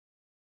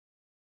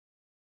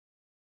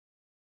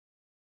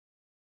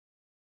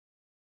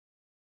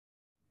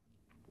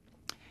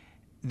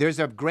There's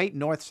a great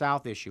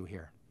north-south issue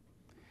here.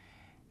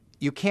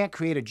 You can't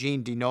create a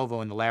gene de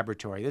novo in the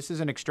laboratory. This is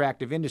an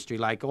extractive industry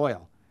like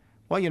oil.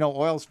 Well, you know,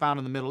 oil's found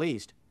in the Middle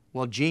East.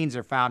 Well, genes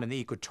are found in the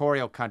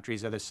equatorial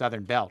countries of the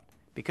southern belt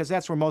because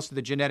that's where most of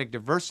the genetic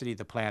diversity of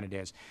the planet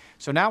is.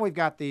 So now we've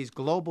got these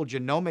global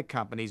genomic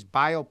companies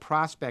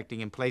bioprospecting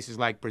in places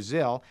like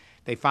Brazil.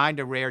 They find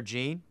a rare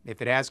gene.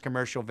 If it has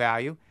commercial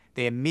value,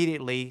 they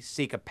immediately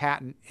seek a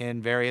patent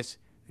in various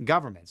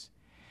governments.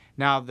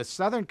 Now, the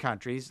southern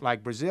countries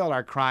like Brazil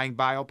are crying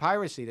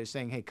biopiracy. They're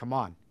saying, hey, come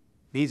on.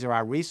 These are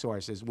our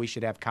resources. We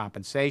should have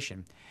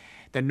compensation.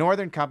 The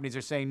northern companies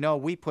are saying, no,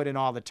 we put in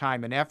all the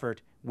time and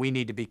effort. We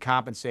need to be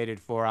compensated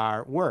for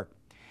our work.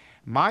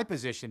 My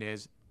position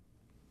is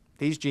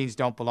these genes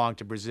don't belong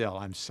to Brazil.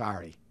 I'm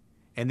sorry.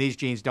 And these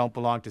genes don't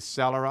belong to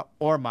Celera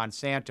or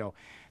Monsanto.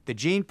 The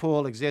gene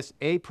pool exists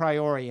a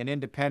priori and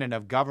independent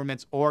of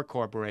governments or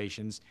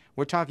corporations.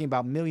 We're talking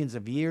about millions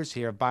of years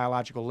here of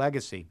biological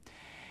legacy.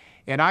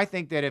 And I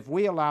think that if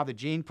we allow the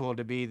gene pool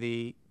to be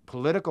the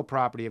political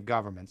property of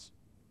governments,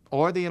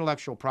 or the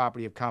intellectual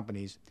property of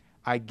companies,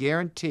 I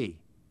guarantee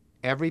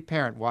every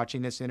parent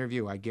watching this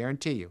interview, I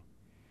guarantee you,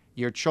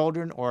 your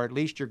children or at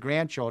least your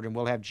grandchildren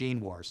will have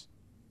gene wars.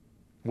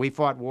 We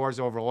fought wars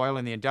over oil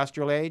in the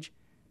industrial age.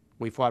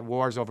 We fought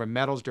wars over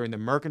metals during the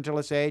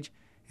mercantilist age,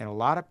 and a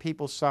lot of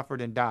people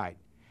suffered and died.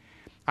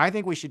 I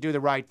think we should do the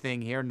right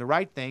thing here, and the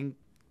right thing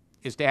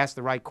is to ask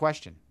the right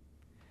question.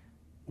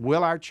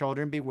 Will our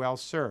children be well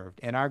served,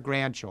 and our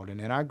grandchildren,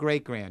 and our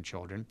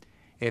great-grandchildren,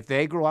 if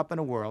they grow up in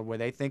a world where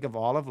they think of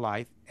all of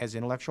life as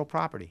intellectual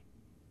property?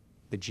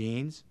 The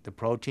genes, the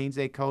proteins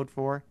they code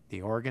for,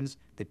 the organs,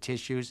 the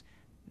tissues,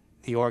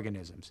 the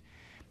organisms.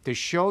 To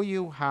show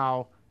you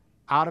how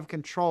out of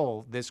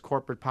control this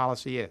corporate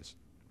policy is.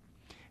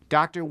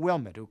 Dr.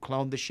 Wilmot, who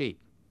cloned the sheep,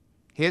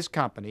 his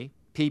company,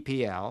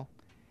 PPL,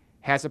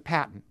 has a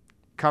patent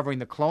covering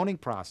the cloning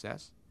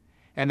process,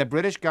 and the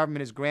British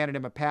government has granted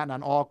him a patent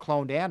on all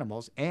cloned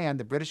animals, and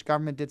the British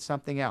government did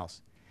something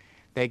else.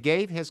 They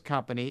gave his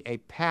company a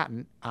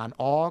patent on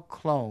all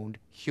cloned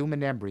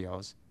human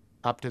embryos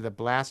up to the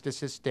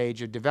blastocyst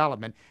stage of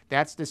development.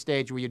 That's the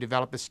stage where you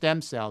develop the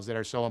stem cells that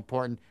are so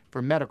important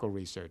for medical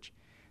research.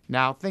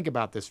 Now, think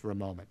about this for a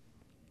moment.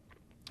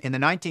 In the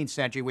 19th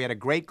century, we had a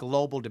great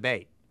global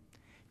debate.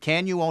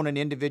 Can you own an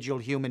individual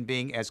human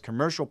being as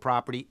commercial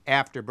property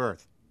after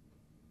birth?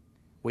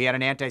 We had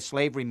an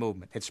anti-slavery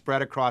movement. It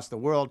spread across the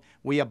world.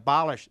 We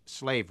abolished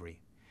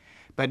slavery.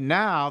 But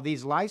now,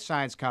 these life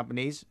science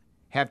companies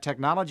have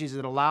technologies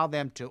that allow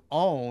them to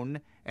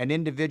own an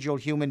individual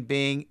human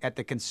being at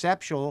the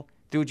conceptual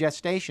through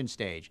gestation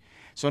stage.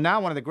 So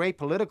now one of the great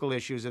political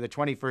issues of the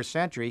 21st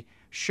century,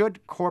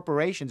 should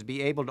corporations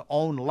be able to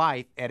own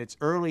life at its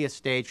earliest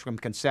stage from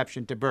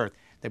conception to birth?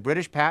 The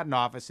British Patent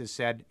Office has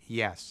said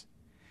yes.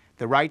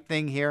 The right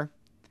thing here,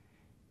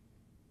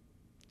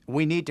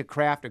 we need to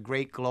craft a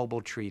great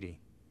global treaty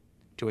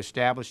to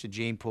establish the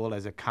gene pool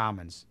as a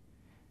commons,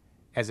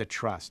 as a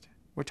trust.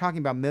 We're talking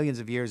about millions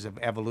of years of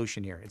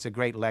evolution here. It's a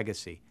great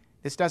legacy.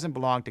 This doesn't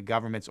belong to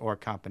governments or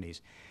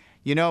companies.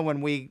 You know,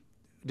 when we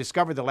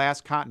discovered the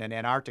last continent,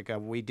 Antarctica,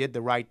 we did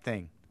the right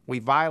thing. We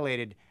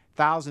violated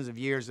thousands of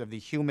years of the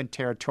human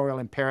territorial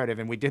imperative,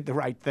 and we did the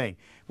right thing.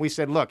 We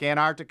said, look,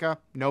 Antarctica,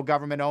 no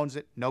government owns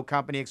it, no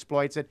company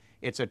exploits it.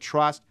 It's a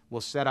trust.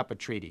 We'll set up a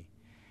treaty.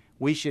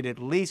 We should at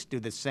least do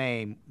the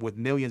same with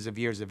millions of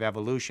years of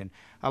evolution.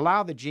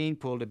 Allow the gene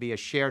pool to be a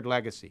shared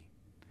legacy.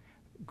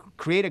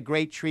 Create a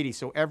great treaty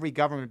so every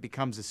government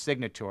becomes a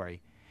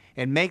signatory,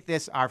 and make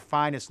this our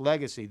finest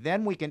legacy.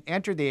 Then we can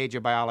enter the age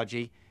of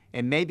biology,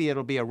 and maybe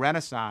it'll be a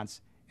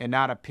renaissance and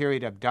not a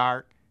period of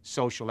dark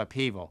social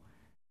upheaval.